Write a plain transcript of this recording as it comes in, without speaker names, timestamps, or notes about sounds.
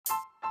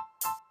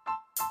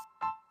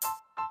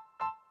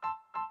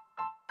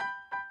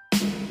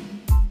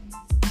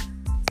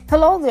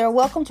Hello there,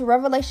 welcome to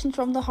Revelations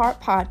from the Heart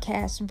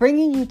podcast,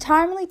 bringing you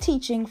timely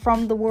teaching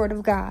from the Word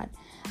of God.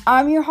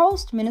 I'm your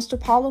host, Minister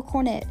Paula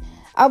Cornett.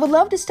 I would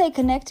love to stay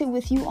connected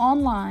with you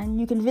online.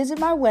 You can visit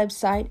my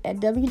website at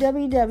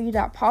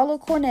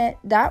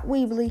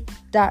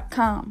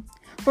www.paulacornett.weebly.com.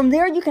 From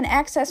there, you can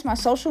access my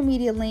social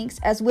media links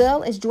as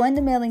well as join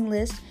the mailing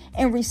list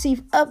and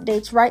receive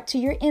updates right to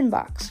your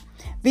inbox.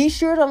 Be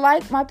sure to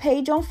like my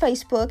page on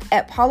Facebook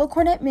at Paula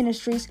Cornett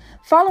Ministries,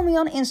 follow me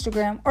on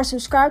Instagram, or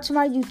subscribe to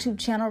my YouTube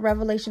channel,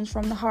 Revelations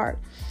from the Heart.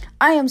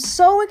 I am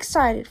so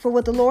excited for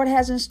what the Lord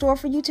has in store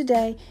for you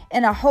today,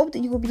 and I hope that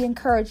you will be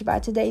encouraged by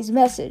today's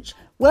message.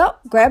 Well,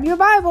 grab your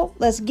Bible.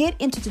 Let's get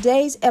into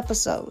today's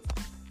episode.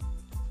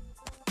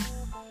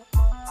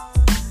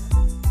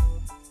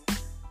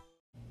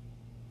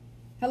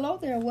 Hello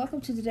there.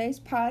 Welcome to today's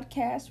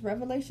podcast,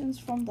 Revelations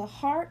from the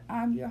Heart.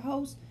 I'm your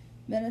host,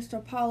 Minister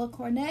Paula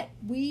Cornett.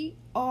 We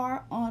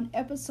are on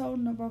episode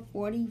number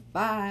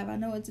 45. I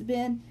know it's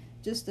been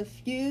just a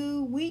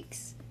few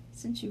weeks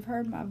since you've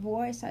heard my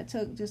voice. I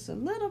took just a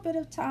little bit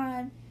of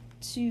time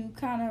to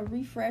kind of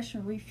refresh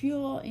and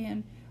refuel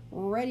and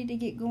ready to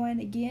get going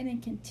again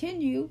and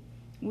continue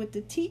with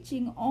the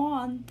teaching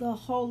on the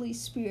Holy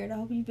Spirit. I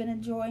hope you've been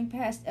enjoying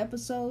past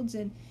episodes,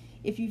 and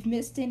if you've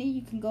missed any,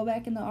 you can go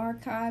back in the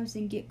archives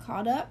and get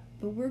caught up.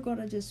 But we're going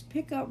to just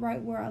pick up right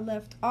where I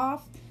left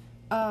off.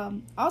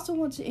 Also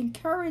want to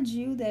encourage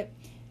you that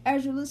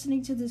as you're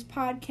listening to this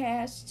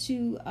podcast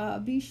to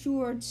be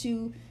sure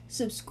to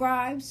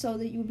subscribe so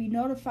that you'll be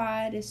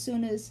notified as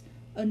soon as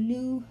a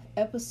new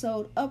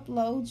episode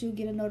uploads. You'll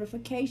get a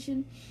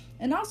notification.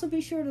 And also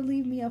be sure to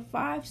leave me a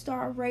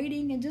 5-star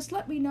rating and just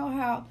let me know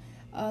how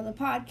the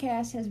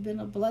podcast has been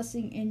a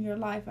blessing in your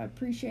life. I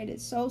appreciate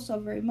it so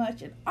very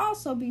much. And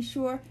also be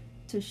sure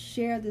to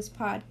share this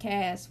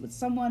podcast with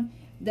someone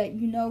that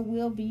you know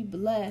will be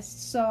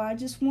blessed. So I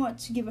just want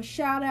to give a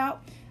shout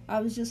out.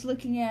 I was just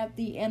looking at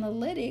the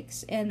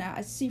analytics, and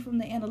I see from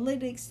the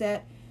analytics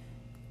that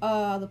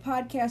the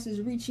podcast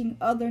is reaching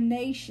other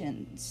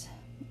nations.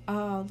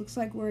 Looks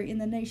like we're in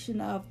the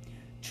nation of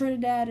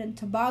Trinidad and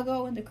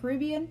Tobago in the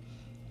Caribbean,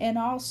 and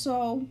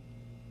also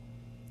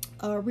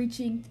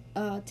reaching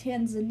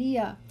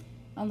Tanzania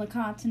on the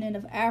continent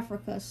of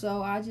Africa.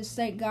 So I just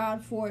thank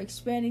God for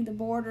expanding the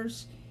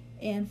borders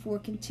and for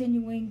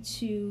continuing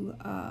to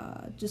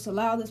just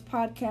allow this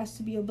podcast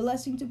to be a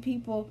blessing to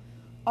people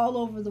all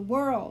over the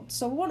world.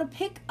 So we want to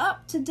pick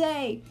up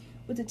today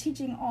with the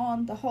teaching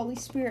on the Holy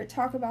Spirit,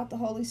 talk about the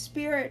Holy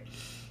Spirit.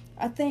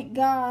 I thank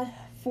God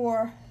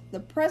for the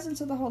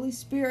presence of the Holy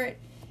Spirit,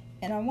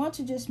 and I want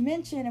to just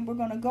mention, and we're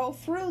going to go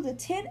through the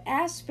 10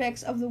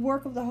 aspects of the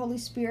work of the Holy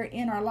Spirit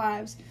in our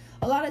lives.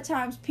 A lot of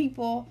times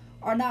people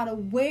are not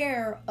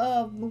aware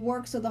of the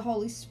works of the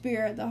Holy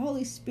Spirit. The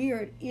Holy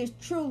Spirit is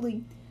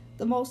truly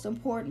the most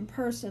important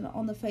person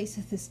on the face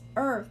of this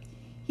earth.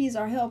 He's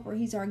our helper.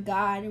 He's our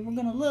guide. And we're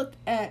going to look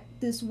at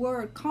this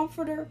word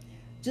comforter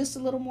just a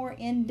little more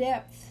in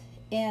depth.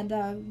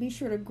 And be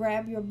sure to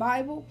grab your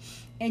Bible.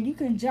 And you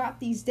can jot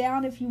these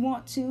down if you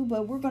want to.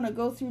 But we're going to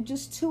go through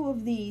just 2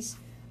 of these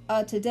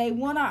today.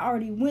 One I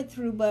already went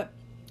through, but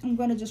I'm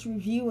going to just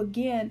review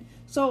again.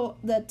 So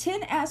the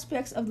 10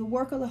 aspects of the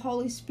work of the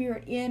Holy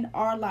Spirit in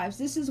our lives.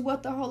 This is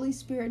what the Holy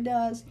Spirit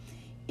does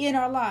in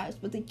our lives.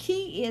 But the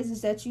key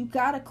is that you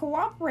got to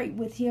cooperate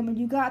with him, and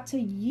you got to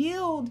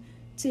yield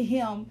to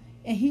him,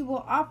 and he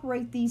will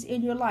operate these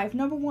in your life.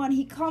 Number 1,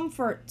 he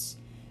comforts.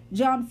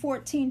 John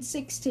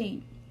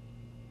 14:16.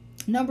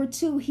 Number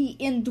 2, he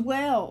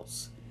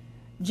indwells.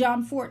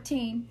 John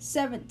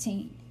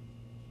 14:17.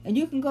 And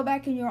you can go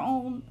back in your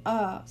own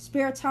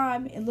spare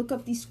time and look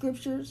up these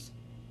scriptures.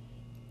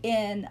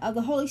 And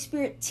the Holy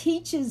Spirit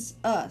teaches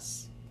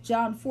us.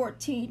 John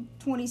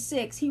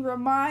 14:26. He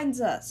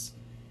reminds us.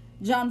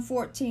 John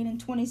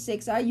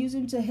 14:26. I use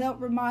him to help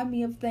remind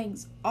me of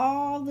things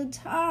all the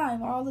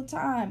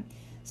time.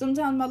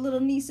 Sometimes my little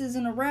niece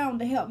isn't around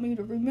to help me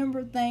to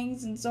remember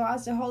things. And so I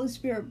say, Holy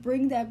Spirit,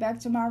 bring that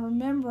back to my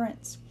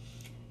remembrance.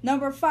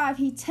 Number 5,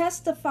 he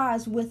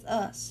testifies with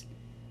us.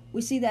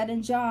 We see that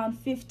in John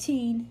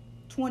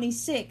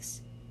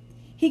 15:26.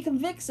 He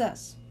convicts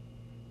us.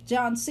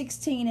 John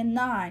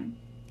 16:9.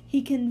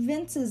 He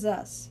convinces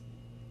us.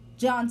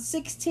 John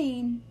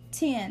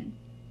 16:10.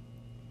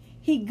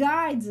 He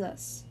guides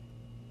us.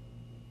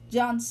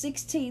 John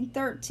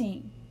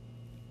 16:13.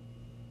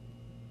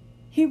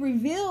 He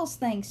reveals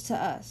things to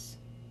us.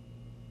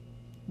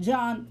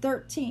 John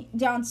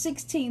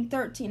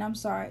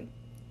 16:13.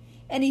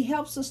 And he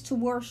helps us to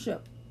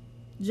worship.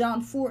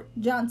 John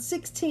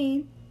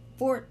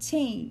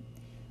 16:14.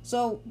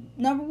 So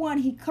number 1,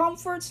 he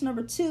comforts.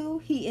 Number 2,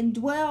 he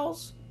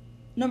indwells.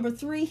 Number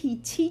 3, he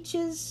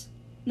teaches.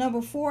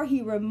 Number 4,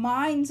 he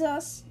reminds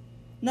us.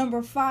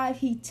 Number 5,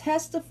 he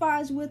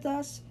testifies with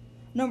us.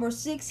 Number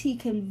 6, he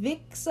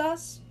convicts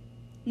us.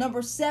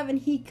 Number 7,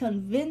 he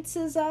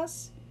convinces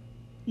us.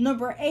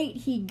 Number 8,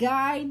 he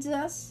guides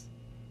us.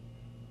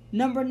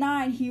 Number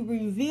 9, he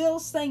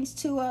reveals things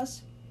to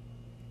us.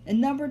 And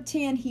number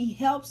 10, he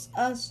helps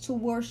us to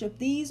worship.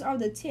 These are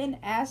the 10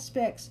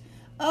 aspects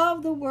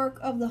of the work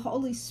of the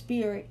Holy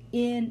Spirit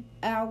in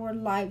our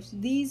lives.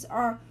 These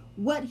are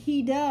what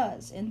he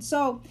does. And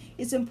so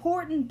it's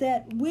important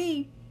that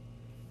we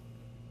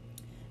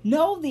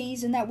know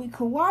these and that we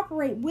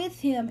cooperate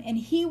with him, and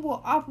he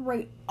will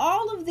operate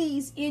all of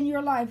these in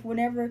your life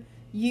whenever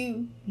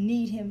you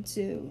need him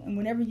to, and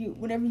whenever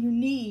you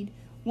need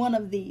one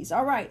of these.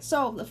 All right,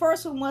 so the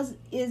first one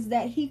is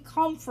that he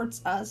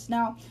comforts us.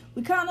 Now,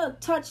 we kind of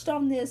touched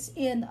on this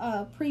in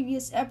a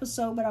previous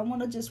episode, but I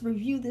want to just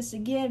review this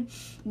again,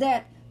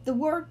 that the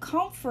word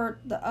comfort,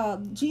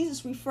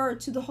 Jesus referred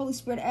to the Holy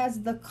Spirit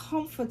as the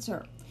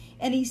comforter,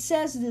 and he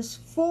says this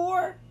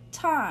 4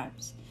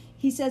 times.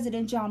 He says it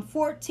in John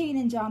 14,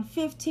 in John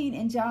 15,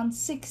 and John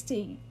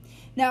 16.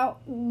 Now,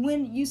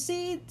 when you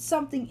see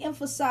something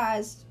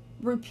emphasized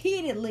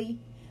repeatedly,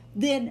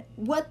 then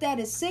what that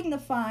is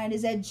signifying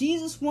is that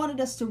Jesus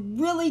wanted us to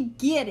really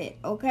get it,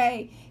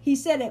 okay? He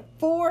said it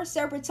 4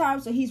 separate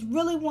times, so he's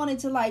really wanted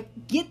to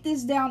get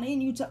this down in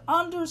you to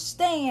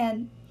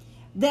understand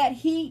that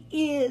he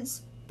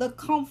is the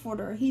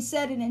comforter. He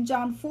said it in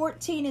John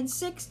 14 and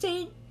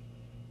 16.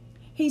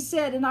 He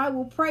said, and I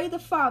will pray the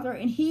Father,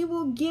 and he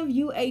will give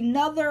you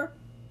another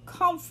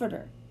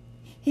comforter.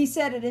 He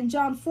said it in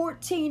John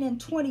 14 and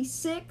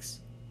 26.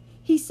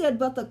 He said,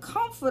 but the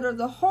comforter,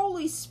 the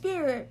Holy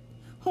Spirit,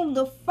 whom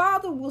the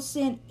Father will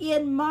send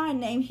in my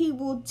name, he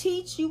will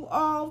teach you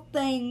all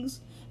things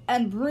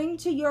and bring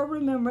to your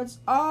remembrance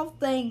all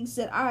things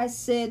that I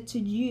said to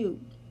you.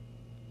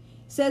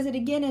 Says it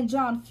again in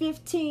John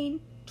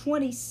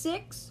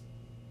 15:26.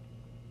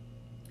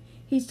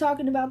 He's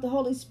talking about the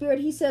Holy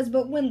Spirit. He says,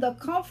 but when the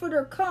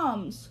Comforter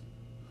comes,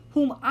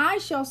 whom I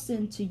shall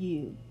send to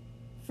you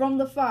from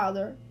the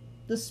Father,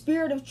 the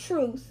Spirit of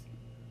truth,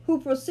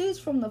 who proceeds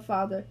from the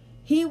Father,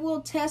 he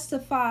will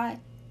testify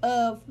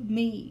of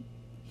me.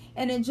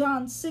 And in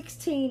John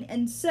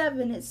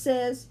 16:7, it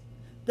says,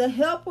 the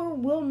Helper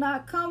will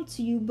not come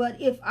to you,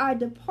 but if I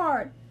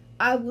depart,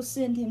 I will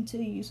send him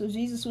to you. So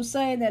Jesus was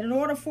saying that in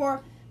order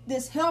for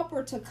this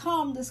Helper to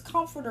come, this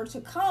Comforter to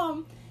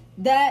come,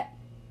 that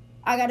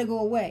I got to go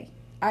away.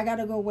 I got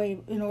to go away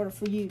in order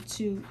for you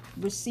to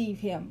receive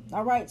him.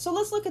 All right. So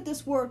let's look at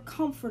this word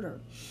comforter.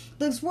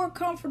 This word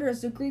comforter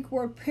is the Greek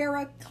word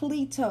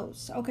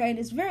parakletos. Okay. And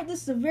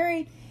this is a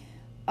very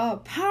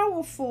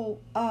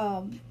powerful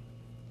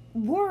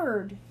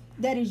word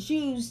that is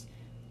used,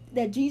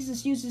 that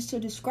Jesus uses to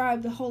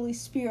describe the Holy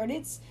Spirit.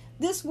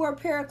 This word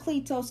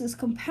parakletos is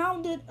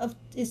compounded of,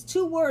 is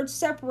 2 words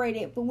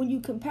separated, but when you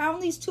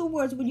compound these 2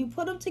 words, when you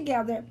put them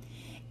together,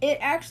 it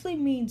actually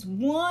means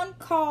one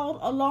called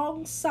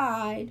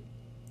alongside,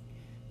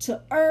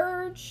 to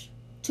urge,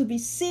 to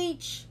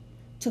beseech,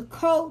 to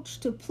coach,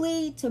 to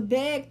plead, to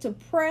beg, to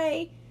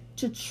pray,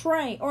 to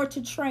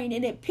train.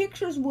 And it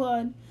pictures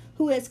one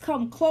who has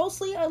come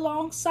closely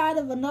alongside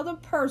of another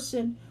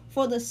person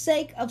for the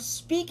sake of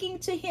speaking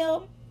to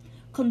him,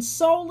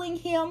 consoling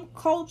him,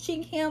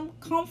 coaching him,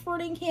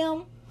 comforting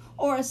him,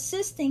 or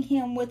assisting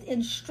him with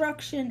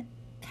instruction,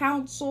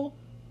 counsel,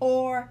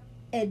 or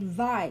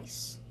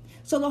advice.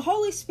 So the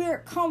Holy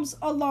Spirit comes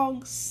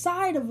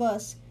alongside of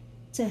us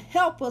to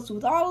help us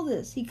with all of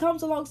this. He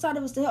comes alongside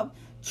of us to help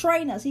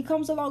train us. He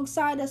comes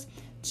alongside us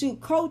to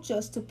coach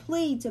us, to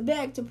plead, to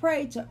beg, to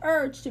pray, to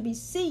urge, to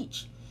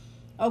beseech.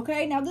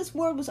 Okay, now this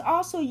word was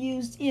also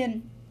used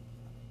in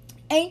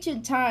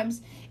ancient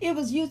times. It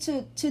was used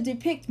to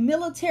depict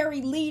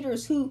military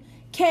leaders who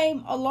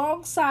came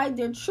alongside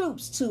their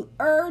troops to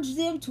urge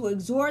them, to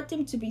exhort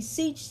them, to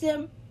beseech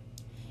them,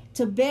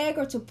 to beg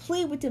or to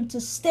plead with them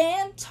to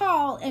stand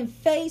tall and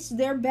face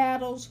their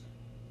battles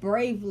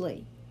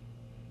bravely.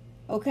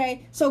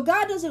 Okay, so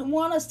God doesn't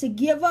want us to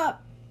give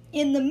up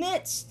in the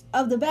midst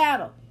of the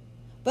battle,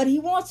 but he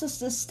wants us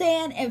to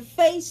stand and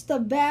face the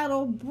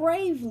battle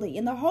bravely.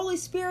 And the Holy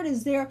Spirit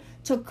is there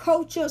to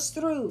coach us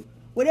through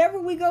whatever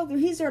we go through.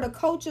 He's there to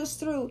coach us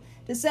through,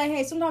 to say,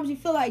 hey, sometimes you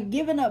feel like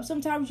giving up,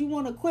 sometimes you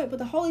want to quit, but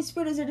the Holy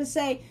Spirit is there to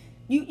say,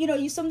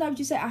 sometimes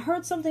you say, I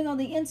heard something on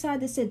the inside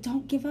that said,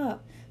 don't give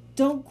up.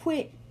 Don't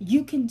quit.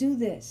 You can do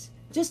this.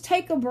 Just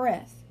take a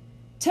breath.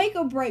 Take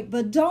a break,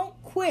 but don't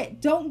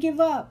quit. Don't give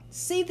up.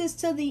 See this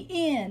to the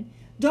end.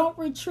 Don't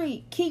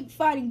retreat. Keep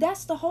fighting.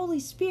 That's the Holy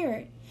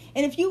Spirit.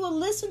 And if you will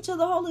listen to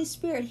the Holy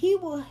Spirit, he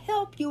will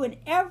help you in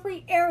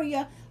every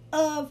area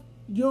of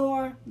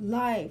your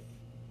life.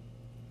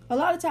 A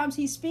lot of times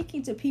he's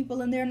speaking to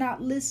people and they're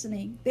not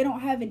listening. They don't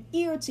have an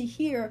ear to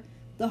hear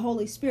the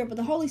Holy Spirit. But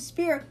the Holy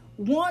Spirit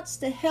wants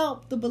to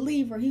help the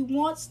believer. He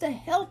wants to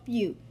help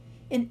you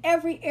in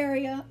every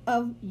area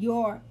of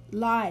your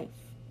life.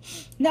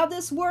 Now,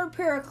 this word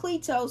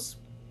parakletos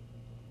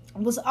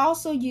was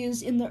also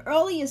used in the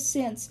earliest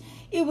sense.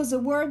 It was a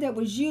word that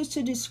was used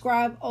to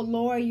describe a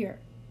lawyer.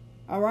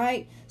 All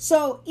right.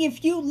 So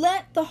if you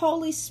let the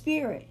Holy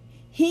Spirit,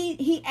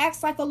 he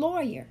acts like a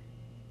lawyer.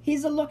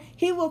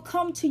 He will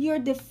come to your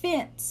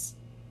defense.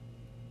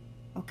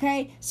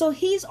 Okay. So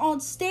he's on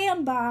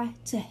standby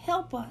to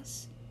help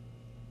us.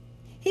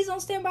 He's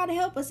on standby to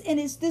help us. And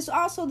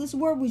this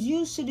word was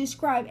used to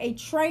describe a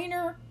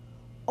trainer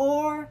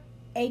or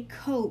a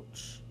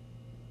coach.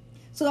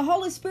 So the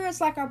Holy Spirit's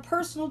like our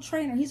personal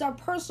trainer. He's our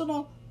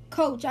personal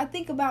coach. When I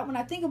think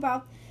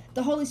about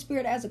the Holy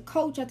Spirit as a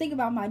coach, I think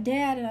about my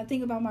dad and I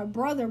think about my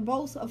brother,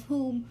 both of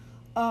whom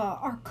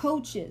are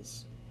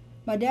coaches.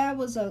 My dad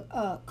was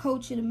a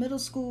coach in a middle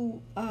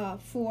school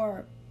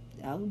for,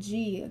 I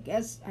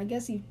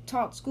guess he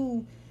taught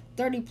school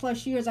 30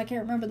 plus years. I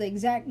can't remember the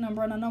exact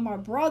number. And I know my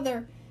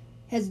brother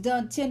has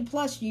done 10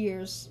 plus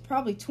years,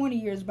 probably 20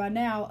 years by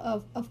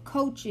now, of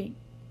coaching.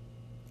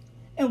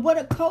 And what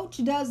a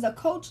coach does, the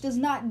coach does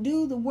not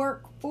do the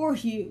work for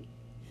you,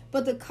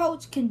 but the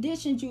coach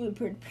conditions you and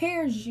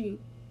prepares you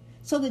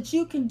so that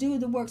you can do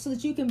the work, so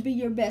that you can be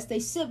your best. They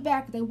sit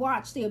back, they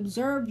watch, they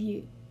observe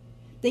you.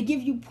 They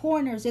give you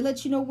pointers. They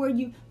let you know where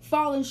you've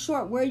fallen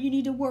short, where you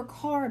need to work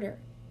harder.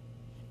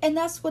 And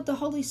that's what the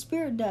Holy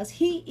Spirit does.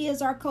 He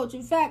is our coach.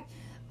 In fact,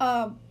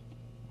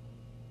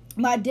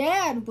 my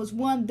dad was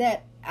one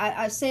that,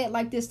 I say it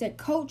like this, that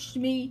coached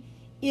me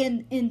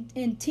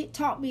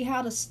taught me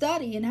how to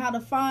study and how to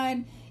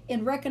find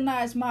and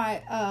recognize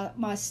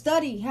my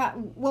study,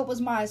 what was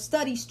my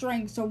study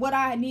strengths or what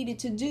I needed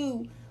to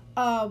do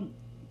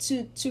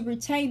to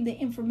retain the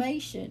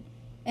information.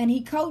 And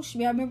he coached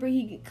me. I remember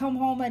he'd come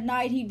home at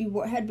night.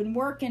 Had been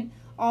working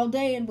all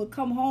day and would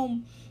come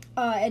home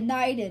at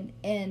night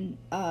and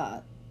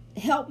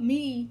help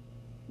me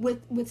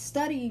with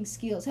studying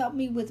skills, help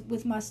me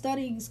with my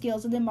studying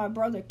skills. And then my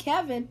brother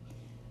Kevin,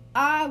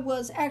 I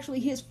was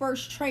actually his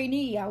first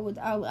trainee.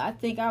 I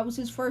think I was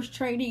his first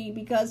trainee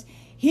because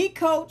he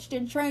coached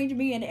and trained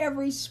me in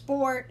every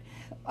sport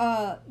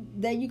that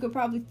you could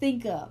probably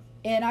think of.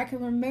 And I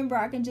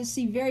can just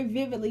see very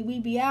vividly,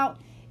 we'd be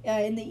out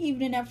in the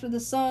evening after the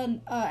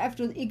sun,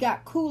 after it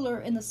got cooler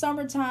in the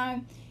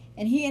summertime,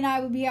 and he and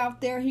I would be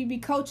out there. He'd be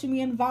coaching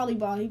me in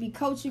volleyball. He'd be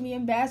coaching me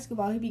in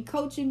basketball. He'd be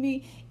coaching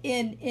me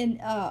in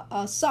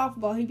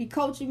softball. He'd be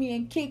coaching me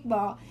in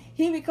kickball.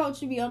 He'd be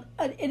coaching me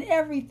in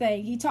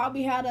everything. He taught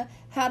me how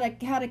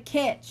to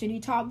catch, and he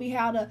taught me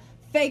how to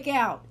fake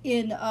out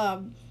in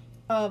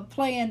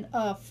playing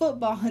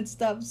football and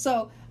stuff.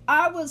 So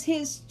I was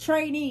his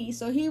trainee.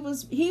 So he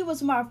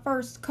was my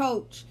first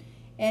coach,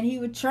 and he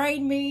would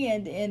train me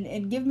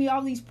and give me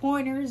all these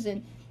pointers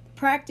and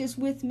practice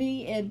with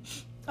me and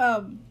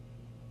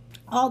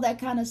all that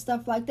kind of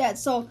stuff like that.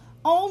 So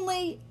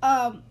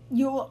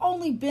you will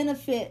only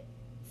benefit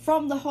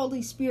from the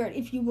Holy Spirit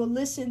if you will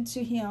listen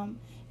to him.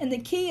 And the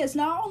key is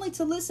not only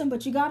to listen,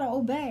 but you got to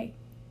obey.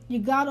 You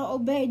got to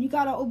obey, and you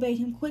got to obey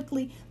him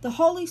quickly. The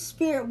Holy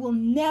Spirit will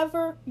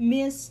never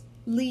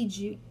mislead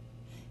you.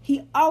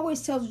 He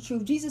always tells the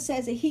truth. Jesus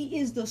says that he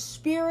is the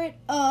Spirit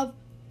of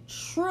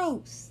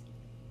truth.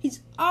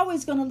 He's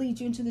always going to lead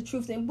you into the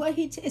truth. And what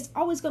it's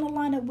always going to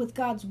line up with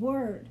God's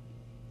word.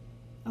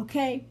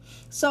 Okay?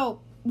 So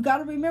we got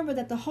to remember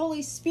that the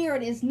Holy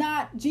Spirit is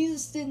not,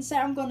 Jesus didn't say,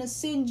 I'm going to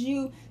send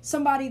you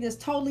somebody that's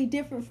totally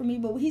different from me.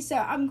 But he said,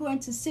 I'm going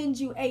to send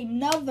you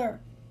another.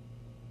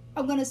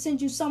 I'm going to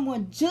send you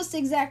someone just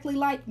exactly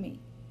like me.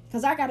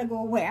 Because I got to go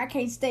away. I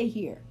can't stay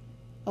here.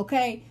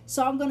 Okay?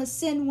 So I'm going to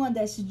send one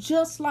that's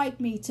just like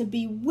me to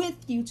be with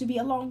you, to be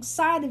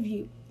alongside of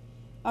you.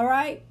 All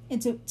right?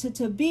 And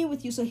to be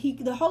with you. So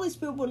the Holy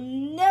Spirit will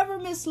never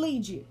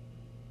mislead you.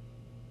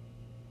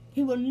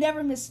 He will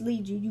never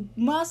mislead you. You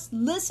must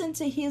listen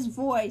to his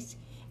voice,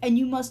 and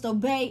you must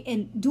obey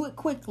and do it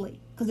quickly.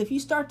 Because if you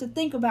start to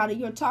think about it,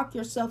 you'll talk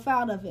yourself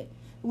out of it.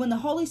 When the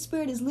Holy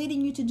Spirit is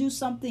leading you to do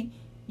something,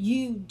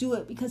 you do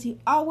it because he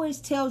always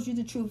tells you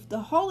the truth. The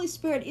Holy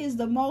Spirit is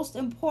the most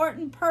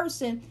important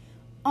person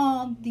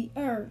on the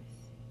earth.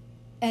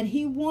 And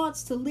he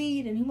wants to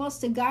lead, and he wants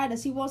to guide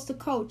us. He wants to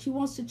coach. He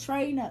wants to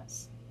train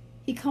us.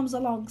 He comes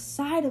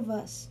alongside of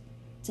us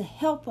to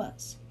help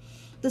us.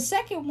 The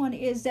second one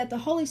is that the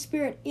Holy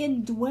Spirit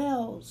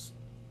indwells.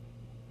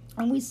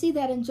 And we see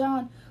that in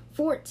John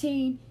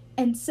 14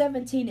 and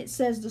 17. It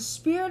says, the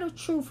Spirit of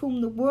truth whom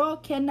the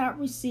world cannot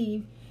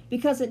receive,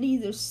 because it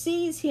neither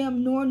sees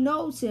him nor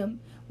knows him.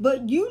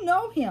 But you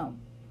know him,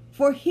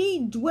 for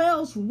he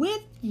dwells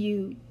with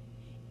you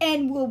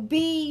and will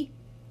be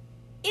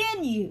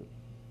in you.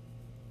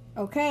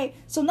 Okay?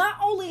 So not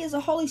only is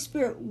the Holy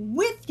Spirit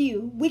with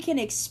you, we can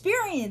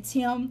experience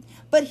him,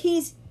 but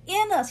he's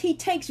in us. He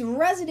takes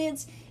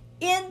residence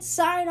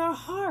inside our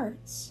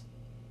hearts.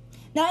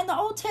 Now, in the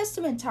Old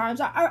Testament times,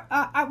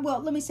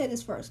 well, let me say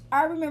this first.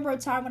 I remember a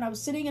time when I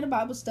was sitting in a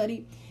Bible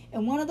study,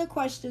 and one of the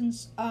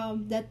questions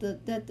that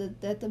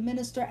the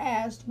minister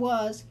asked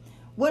was,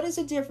 what is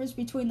the difference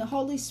between the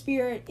Holy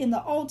Spirit in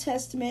the Old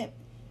Testament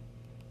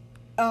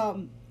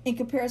in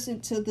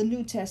comparison to the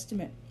New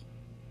Testament?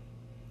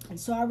 And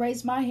so I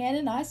raised my hand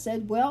and I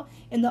said, well,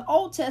 in the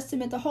Old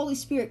Testament, the Holy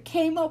Spirit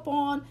came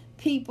upon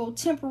people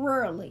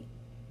temporarily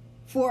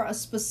for a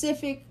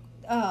specific,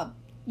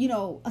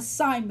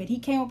 assignment. He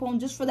came upon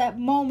just for that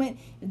moment,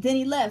 and then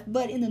he left.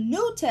 But in the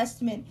New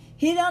Testament,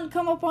 he doesn't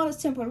come upon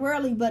us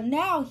temporarily, but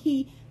now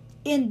he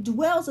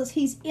indwells us.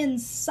 He's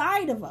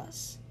inside of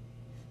us.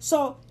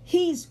 So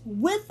he's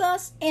with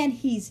us and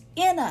he's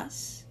in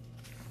us.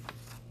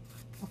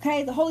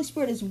 Okay, the Holy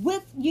Spirit is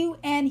with you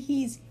and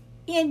he's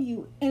in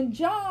you. In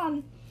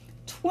John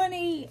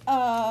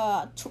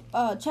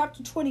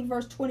chapter 20,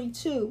 verse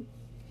 22,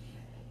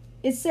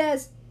 it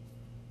says,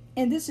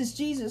 and this is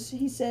Jesus,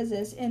 he says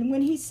this, and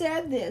when he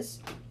said this,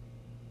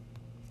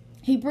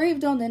 he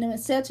breathed on them and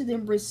said to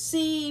them,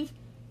 receive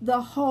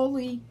the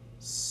Holy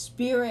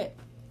Spirit.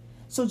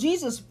 So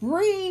Jesus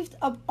breathed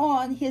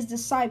upon his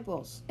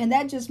disciples, and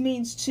that just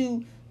means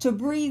to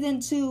breathe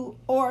into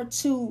or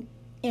to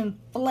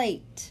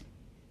inflate.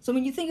 So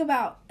when you think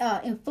about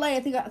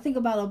inflate, I think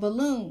about a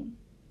balloon.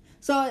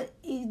 So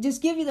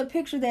just give you the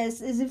picture that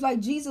is if like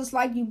Jesus,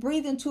 like you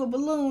breathe into a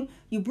balloon,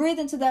 you breathe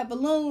into that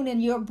balloon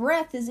and your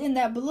breath is in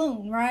that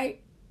balloon,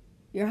 right?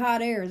 Your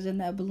hot air is in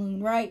that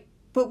balloon, right?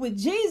 But with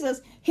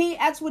Jesus,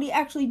 that's what he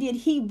actually did.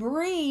 He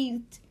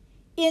breathed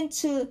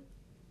into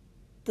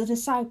the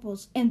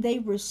disciples and they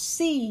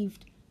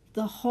received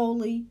the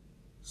Holy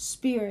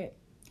Spirit.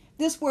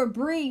 This word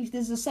breathed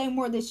is the same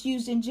word that's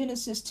used in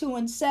Genesis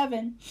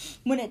 2:7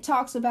 when it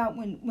talks about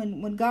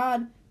when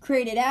God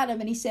created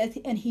Adam and he said,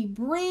 and he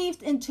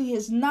breathed into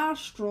his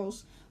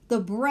nostrils the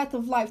breath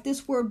of life.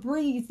 This word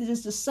breathed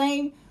is the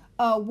same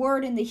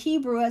word in the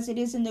Hebrew as it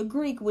is in the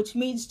Greek, which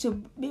means to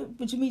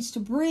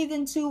breathe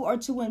into or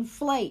to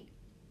inflate.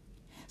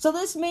 So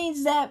this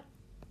means that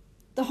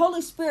the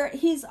Holy Spirit,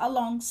 he's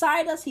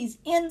alongside us, he's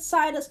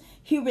inside us,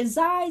 he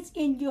resides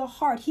in your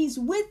heart. He's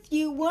with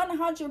you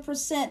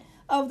 100%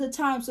 of the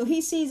time. So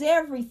he sees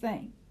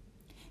everything.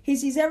 He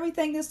sees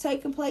everything that's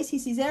taking place. He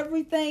sees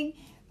everything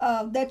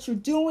that you're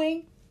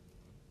doing.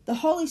 The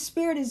Holy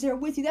Spirit is there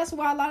with you. That's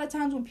why a lot of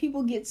times when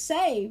people get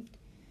saved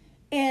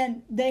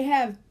and they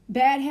have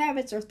bad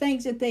habits or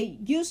things that they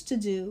used to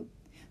do,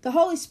 the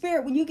Holy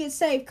Spirit, when you get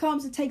saved,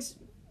 comes and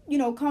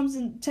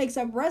takes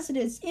up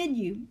residence in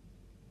you.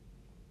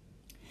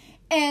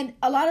 And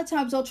a lot of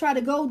times they'll try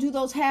to go do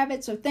those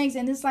habits or things,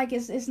 and it's like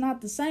it's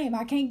not the same.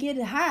 I can't get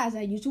as high as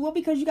I used to. Well,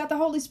 because you got the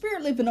Holy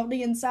Spirit living on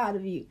the inside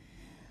of you.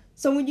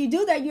 So when you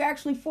do that, you're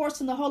actually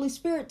forcing the Holy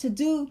Spirit to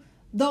do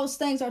those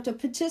things or to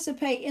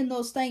participate in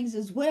those things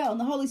as well. And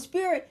the Holy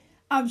Spirit,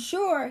 I'm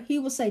sure he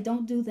will say,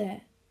 don't do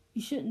that.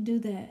 You shouldn't do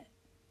that.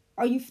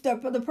 Or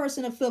the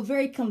person will feel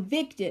very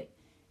convicted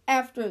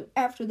after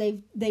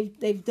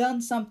they've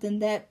done something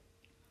that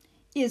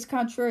is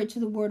contrary to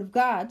the Word of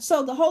God.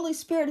 So the Holy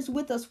Spirit is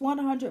with us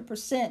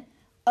 100%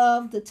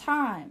 of the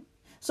time.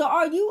 So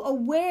are you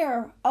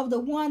aware of the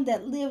one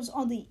that lives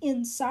on the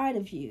inside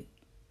of you?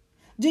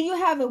 Do you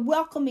have a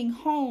welcoming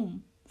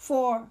home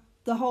for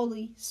the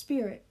Holy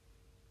Spirit?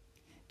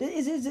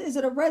 Is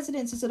it a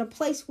residence? Is it a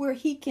place where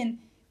he can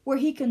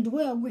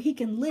dwell, where he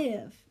can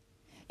live?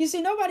 You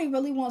see, nobody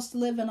really wants to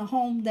live in a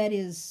home that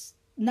is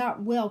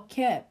not well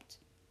kept,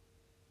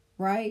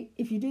 right?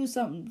 If you do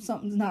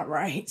something's not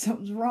right,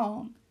 something's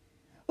wrong.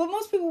 But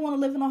most people want to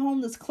live in a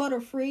home that's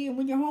clutter-free. And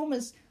when your home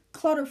is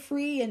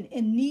clutter-free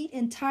and neat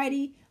and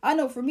tidy, I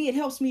know for me, it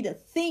helps me to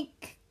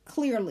think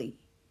clearly.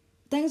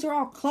 Things are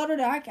all cluttered.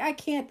 I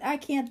can't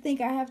think.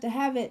 I have to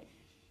have it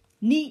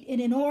neat and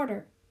in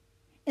order.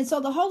 And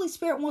so the Holy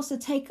Spirit wants to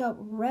take up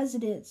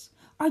residence.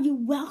 Are you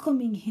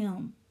welcoming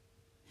him?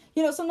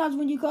 You know, sometimes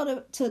when you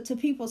go to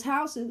people's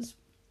houses,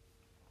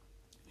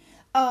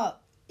 I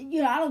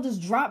don't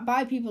just drop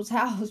by people's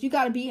house. You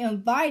got to be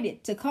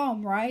invited to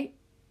come, right?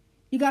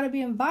 You got to be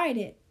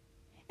invited.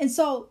 And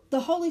so the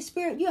Holy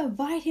Spirit, you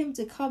invite him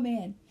to come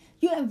in.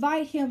 You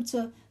invite him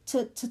to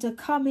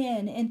come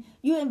in, and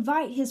you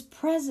invite his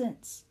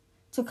presence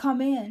to come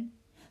in.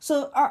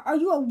 So are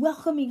you a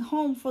welcoming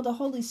home for the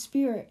Holy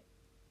Spirit?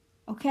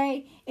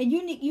 Okay? And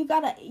you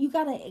gotta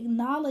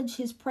acknowledge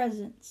his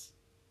presence.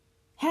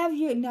 Have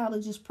you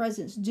acknowledged his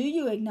presence? Do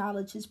you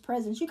acknowledge his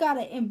presence? You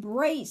gotta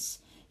embrace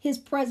his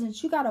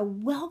presence. You gotta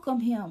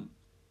welcome him.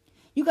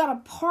 You gotta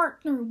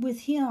partner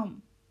with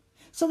him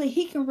so that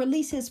he can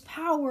release his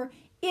power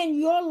in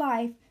your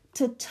life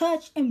to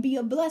touch and be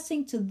a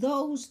blessing to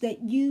those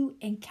that you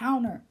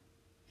encounter.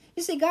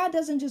 You see, God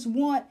doesn't just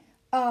want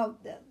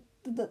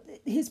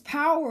his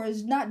power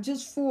is not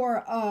just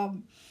for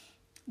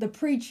the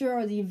preacher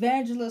or the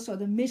evangelist or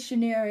the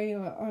missionary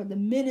or the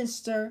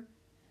minister,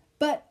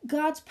 but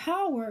God's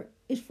power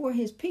is for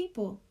his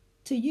people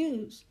to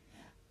use.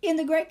 In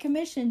the Great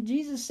Commission,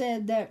 Jesus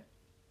said that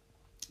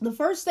the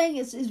first thing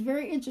is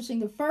very interesting.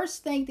 The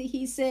first thing that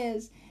he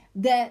says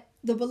that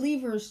the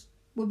believers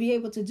will be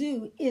able to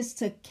do is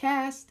to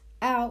cast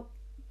out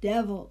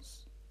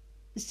devils.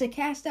 It's to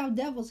cast out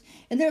devils.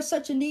 And there's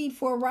such a need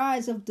for a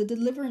rise of the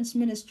deliverance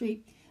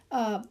ministry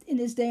in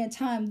this day and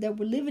time that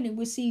we're living in.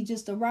 We see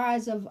just a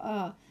rise of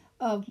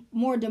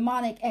more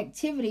demonic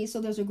activity. So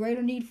there's a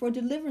greater need for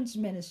deliverance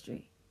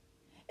ministry.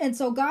 And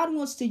so God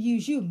wants to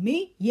use you.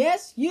 Me?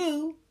 Yes,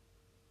 you.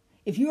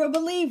 If you're a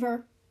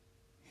believer,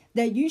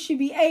 that you should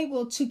be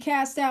able to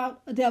cast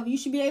out a devil. You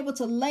should be able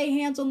to lay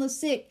hands on the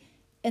sick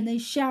and they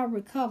shall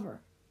recover.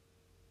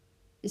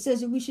 It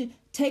says that we should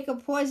take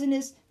up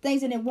poisonous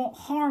things and it won't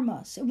harm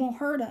us. It won't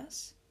hurt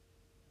us.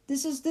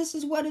 This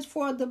is what is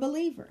for the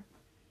believer.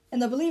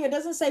 And the believer, it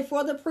doesn't say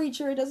for the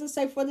preacher. It doesn't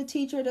say for the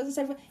teacher.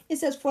 It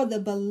says for the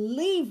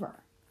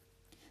believer.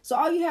 So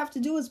all you have to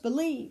do is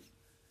believe.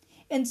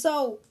 And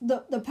so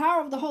the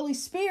power of the Holy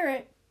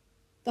Spirit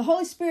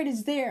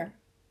is there.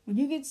 When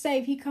you get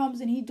saved, he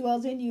comes and he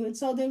dwells in you. And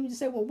so then you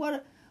say,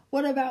 well,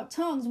 what about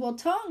tongues? Well,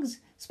 tongues,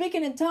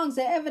 speaking in tongues,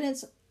 the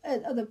evidence,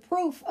 the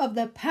proof of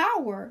the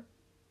power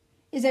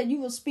is that you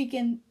will speak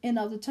in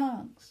other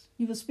tongues.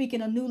 You will speak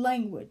in a new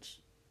language.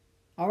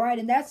 All right,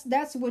 and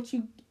that's what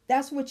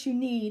you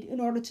need in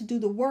order to do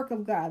the work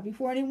of God.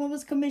 Before anyone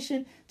was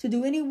commissioned to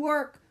do any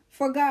work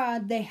for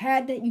God,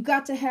 you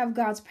got to have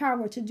God's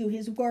power to do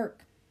his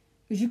work.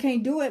 Because you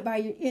can't do it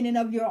in and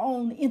of your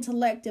own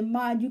intellect and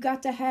mind. You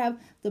got to have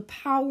the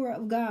power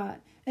of God.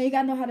 And you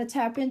got to know how to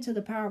tap into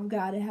the power of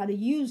God and how to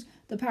use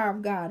the power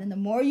of God. And the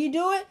more you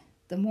do it,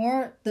 the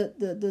more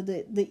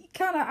the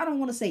kind of, I don't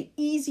want to say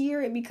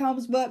easier it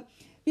becomes, but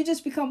you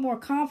just become more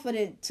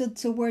confident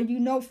to where you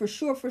know for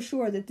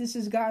sure that this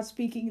is God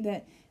speaking,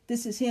 that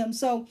this is him.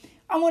 So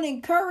I want to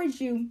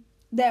encourage you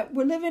that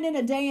we're living in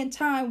a day and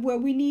time where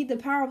we need the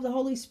power of the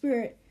Holy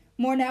Spirit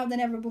more now than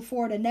ever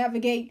before to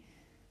navigate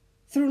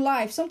through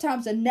life.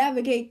 Sometimes to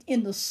navigate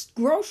in the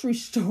grocery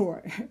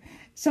store.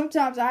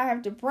 Sometimes I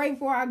have to pray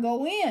before I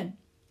go in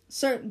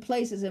certain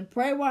places and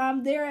pray while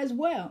I'm there as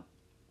well.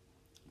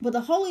 But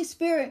the Holy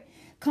Spirit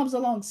comes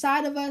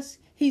alongside of us.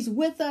 He's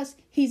with us.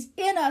 He's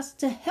in us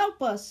to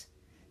help us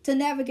to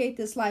navigate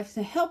this life,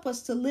 to help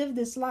us to live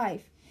this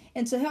life,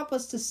 and to help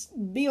us to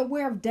be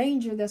aware of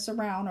danger that's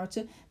around, or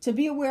to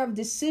be aware of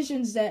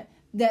decisions that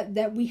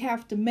we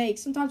have to make.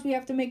 Sometimes we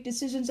have to make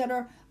decisions that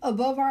are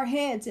above our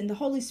heads, and the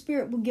Holy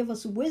Spirit will give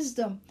us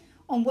wisdom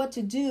on what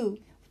to do,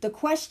 the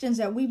questions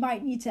that we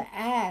might need to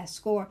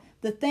ask, or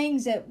the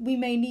things that we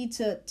may need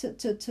to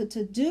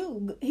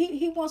do.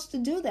 He wants to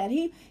do that.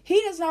 He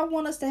does not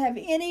want us to have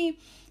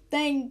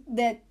anything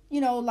that,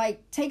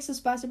 like takes us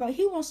by surprise.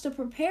 He wants to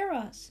prepare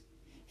us.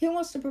 He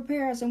wants to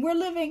prepare us. And we're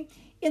living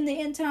in the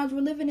end times.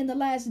 We're living in the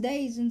last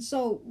days. And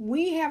so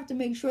we have to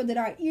make sure that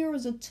our ear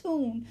is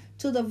attuned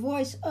to the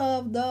voice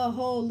of the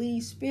Holy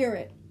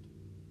Spirit.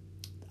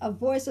 A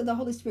voice of the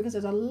Holy Spirit. Because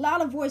there's a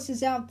lot of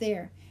voices out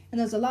there. And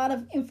there's a lot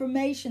of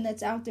information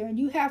that's out there. And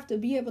you have to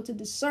be able to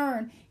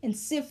discern and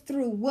sift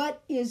through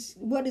what is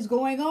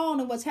going on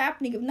and what's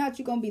happening. If not,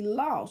 you're going to be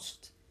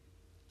lost.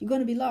 You're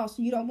going to be lost,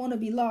 and you don't want to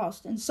be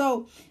lost. And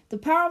so the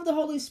power of the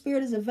Holy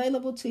Spirit is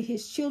available to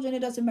his children. It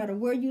doesn't matter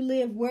where you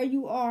live, where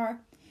you are.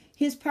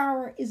 His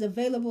power is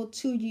available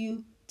to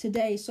you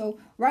today. So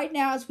right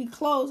now, as we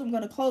close, I'm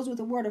going to close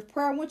with a word of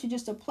prayer. I want you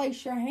just to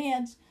place your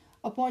hands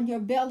upon your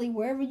belly,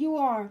 wherever you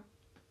are.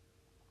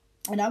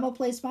 And I'm going to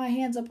place my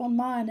hands upon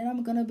mine, and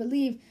I'm going to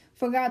believe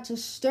for God to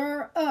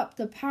stir up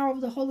the power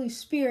of the Holy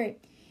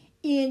Spirit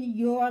in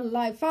your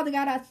life. Father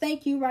God, I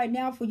thank you right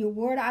now for your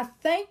word. I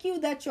thank you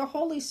that your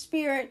Holy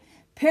Spirit,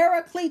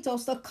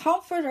 Parakletos, the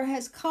Comforter,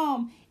 has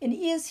come and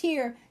is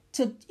here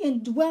to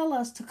indwell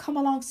us, to come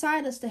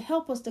alongside us, to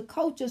help us, to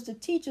coach us, to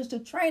teach us, to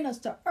train us,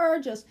 to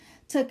urge us,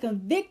 to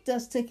convict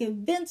us, to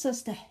convince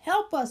us, to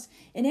help us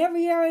in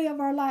every area of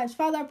our lives.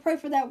 Father, I pray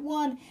for that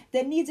one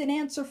that needs an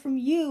answer from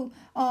you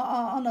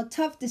on a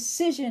tough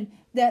decision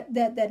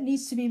that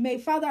needs to be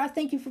made. Father, I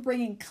thank you for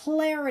bringing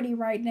clarity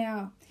right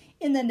now.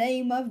 In the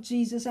name of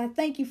Jesus, I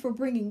thank you for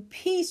bringing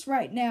peace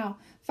right now,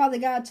 Father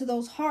God, to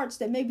those hearts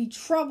that may be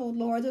troubled,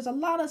 Lord. There's a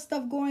lot of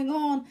stuff going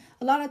on,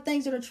 a lot of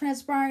things that are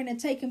transpiring and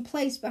taking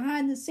place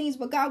behind the scenes.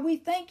 But God, we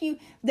thank you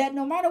that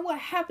no matter what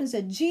happens,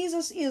 that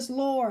Jesus is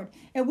Lord.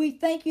 And we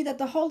thank you that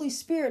the Holy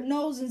Spirit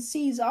knows and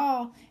sees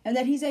all, and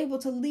that he's able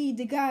to lead,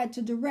 to guide,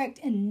 to direct,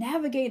 and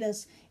navigate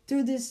us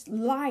through this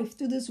life,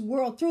 through this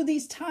world, through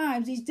these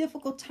times, these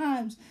difficult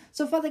times.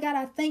 So, Father God,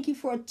 I thank you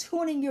for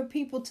attuning your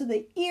people to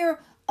the ear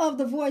of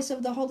the voice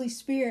of the Holy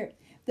Spirit,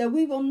 that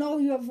we will know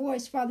your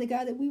voice, Father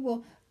God, that we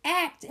will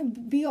act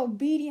and be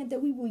obedient,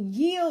 that we will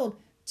yield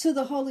to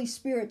the Holy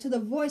Spirit, to the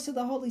voice of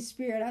the Holy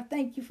Spirit. I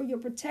thank you for your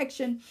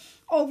protection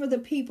over the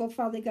people,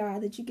 Father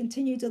God, that you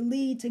continue to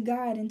lead, to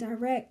guide, and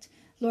direct,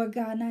 Lord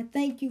God. And I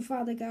thank you,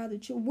 Father God,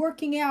 that you're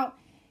working out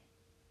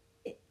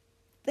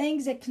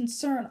things that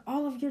concern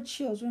all of your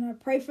children. I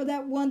pray for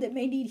that one that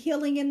may need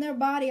healing in their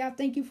body. I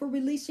thank you for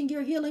releasing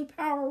your healing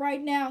power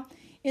right now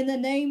in the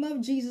name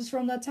of Jesus,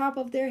 from the top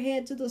of their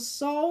head to the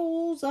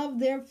soles of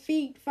their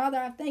feet. Father,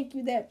 I thank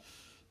you that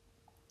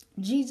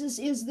Jesus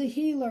is the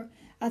healer.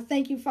 I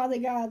thank you, Father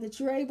God, that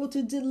you're able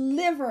to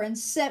deliver and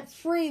set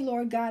free,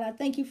 Lord God. I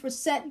thank you for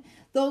setting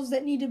those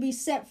that need to be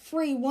set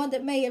free, one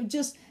that may have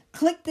just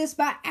clicked this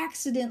by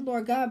accident,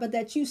 Lord God, but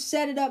that you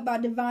set it up by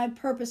divine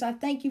purpose. I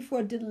thank you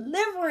for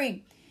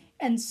delivering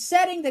and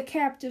setting the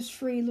captives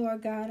free,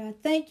 Lord God. I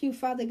thank you,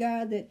 Father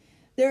God, that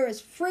there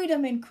is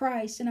freedom in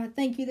Christ, and I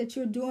thank you that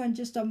you're doing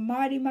just a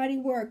mighty, mighty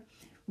work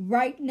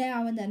right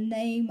now in the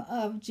name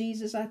of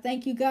Jesus. I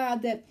thank you,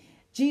 God, that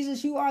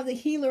Jesus, you are the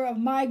healer of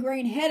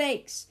migraine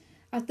headaches.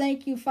 I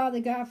thank you, Father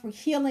God, for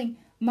healing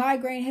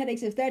migraine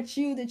headaches. If that's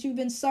you, that you've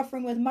been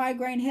suffering with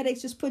migraine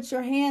headaches, just put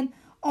your hand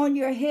on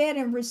your head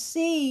and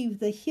receive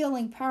the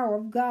healing power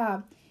of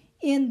God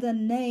in the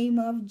name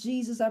of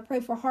Jesus. I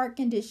pray for heart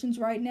conditions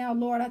right now,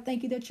 Lord. I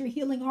thank you that you're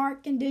healing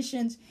heart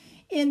conditions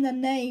in the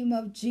name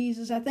of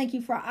Jesus. I thank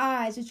you for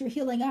eyes, that you're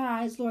healing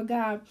eyes, Lord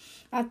God.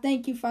 I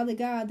thank you, Father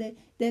God,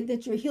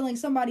 that you're healing.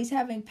 Somebody's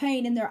having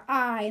pain in their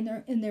eye,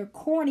 in their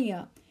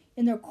cornea.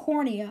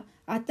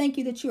 I thank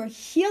you that you're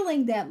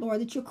healing that,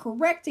 Lord, that you're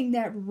correcting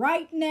that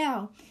right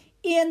now.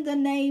 In the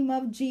name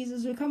of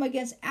Jesus, we come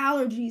against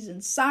allergies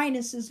and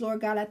sinuses,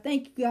 Lord God. I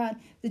thank you, God,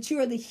 that you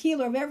are the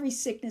healer of every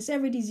sickness,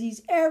 every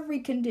disease, every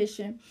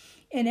condition,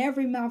 and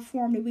every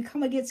malformity. We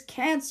come against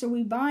cancer.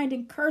 We bind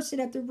and curse it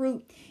at the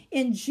root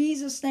in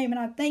Jesus' name. And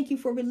I thank you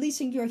for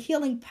releasing your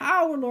healing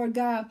power, Lord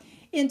God,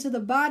 into the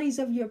bodies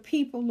of your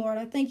people, Lord.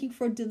 I thank you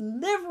for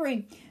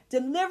delivering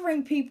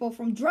people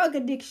from drug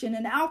addiction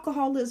and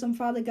alcoholism,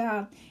 Father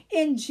God,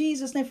 in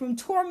Jesus' name, from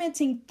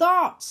tormenting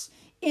thoughts.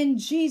 In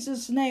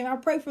Jesus' name, I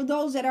pray for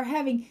those that are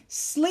having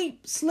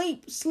sleep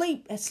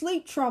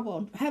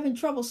trouble, having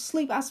trouble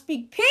sleep. I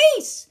speak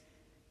peace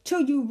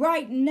to you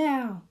right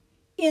now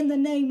in the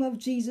name of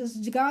Jesus.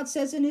 God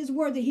says in his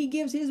word that he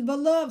gives his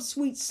beloved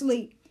sweet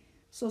sleep.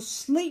 So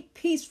sleep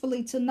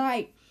peacefully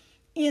tonight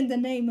in the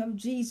name of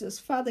Jesus.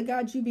 Father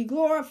God, you be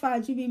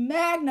glorified, you be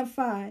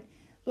magnified.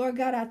 Lord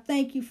God, I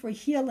thank you for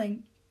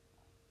healing.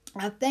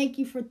 I thank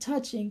you for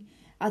touching.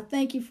 I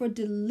thank you for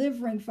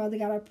delivering, Father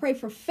God. I pray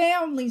for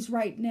families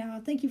right now.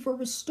 I thank you for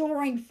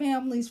restoring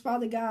families,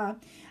 Father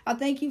God. I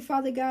thank you,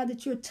 Father God,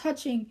 that you're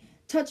touching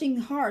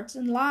hearts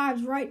and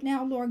lives right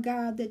now, Lord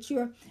God, that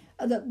you're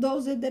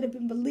those that have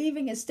been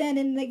believing and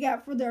standing in the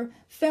gap for their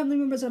family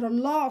members that are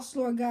lost,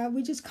 Lord God.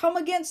 We just come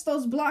against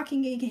those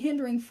blocking and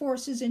hindering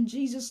forces in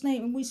Jesus'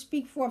 name, and we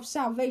speak forth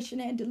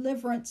salvation and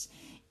deliverance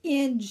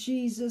in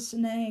Jesus'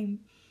 name.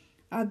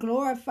 I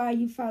glorify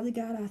you, Father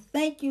God. I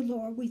thank you,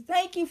 Lord. We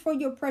thank you for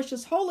your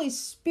precious Holy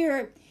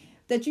Spirit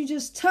that you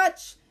just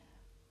touch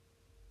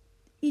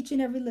each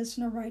and every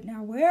listener right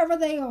now, wherever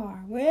they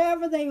are,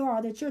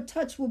 that your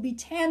touch will be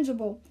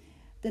tangible,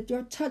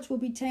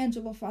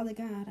 Father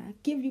God. I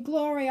give you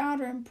glory,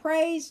 honor, and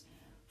praise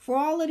for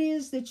all it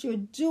is that you're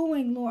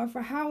doing, Lord,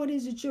 for how it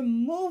is that you're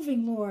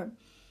moving, Lord.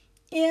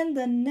 In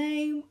the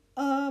name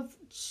of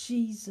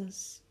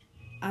Jesus,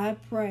 I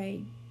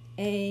pray.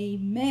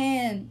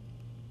 Amen.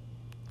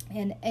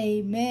 And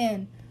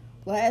amen.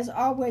 Well, as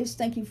always,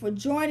 thank you for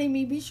joining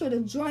me. Be sure to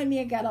join me.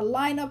 I got a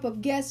lineup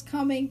of guests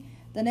coming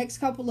the next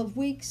couple of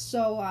weeks,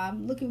 so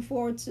I'm looking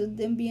forward to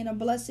them being a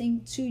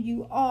blessing to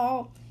you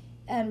all.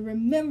 And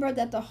remember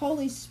that the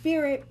Holy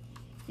Spirit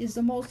is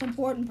the most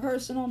important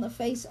person on the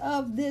face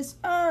of this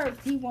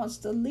earth. He wants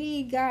to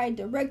lead, guide,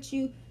 direct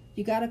you.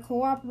 You got to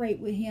cooperate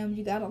with him.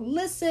 You got to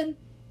listen.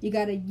 You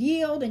got to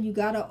yield, and you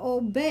got to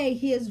obey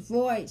his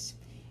voice.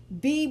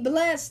 Be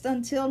blessed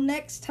until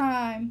next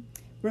time.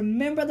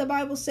 Remember, the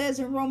Bible says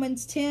in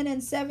Romans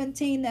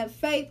 10:17 that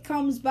faith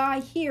comes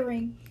by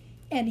hearing,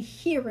 and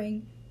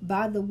hearing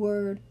by the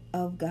word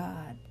of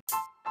God.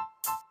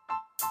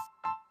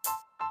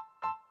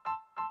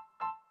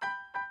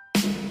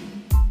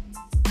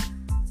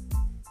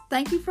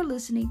 Thank you for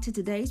listening to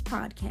today's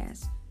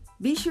podcast.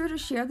 Be sure to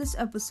share this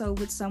episode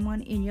with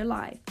someone in your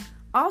life.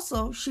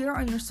 Also, share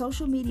on your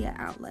social media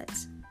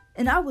outlets.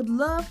 And I would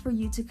love for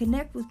you to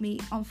connect with me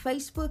on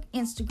Facebook,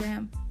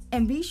 Instagram,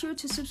 and be sure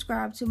to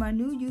subscribe to my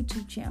new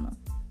YouTube channel.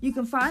 You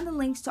can find the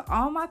links to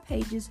all my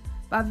pages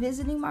by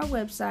visiting my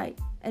website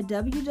at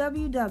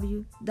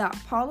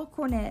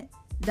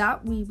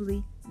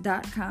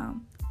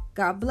www.paulacornett.weebly.com.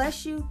 God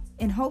bless you,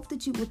 and hope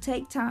that you will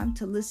take time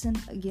to listen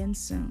again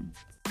soon.